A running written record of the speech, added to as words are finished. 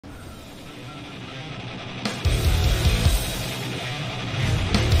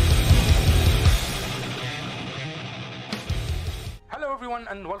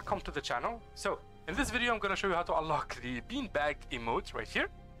everyone and welcome to the channel. So in this video I'm going to show you how to unlock the beanbag emote right here.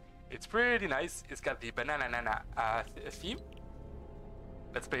 It's pretty nice. It's got the banana nana theme.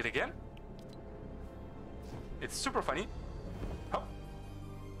 Let's play it again. It's super funny. Oh.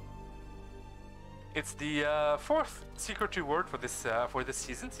 It's the fourth secret reward for this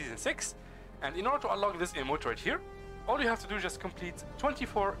season 6. And in order to unlock this emote right here, all you have to do is just complete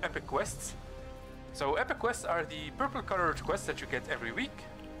 24 epic quests. So epic quests are the purple colored quests that you get every week.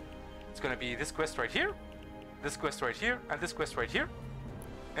 It's gonna be this quest right here, this quest right here, and this quest right here.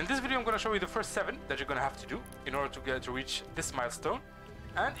 In this video I'm gonna show you the first 7 that you're gonna have to do in order to reach this milestone.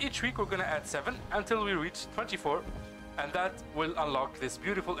 And each week we're gonna add 7 until we reach 24, and that will unlock this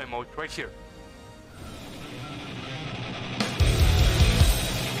beautiful emote right here.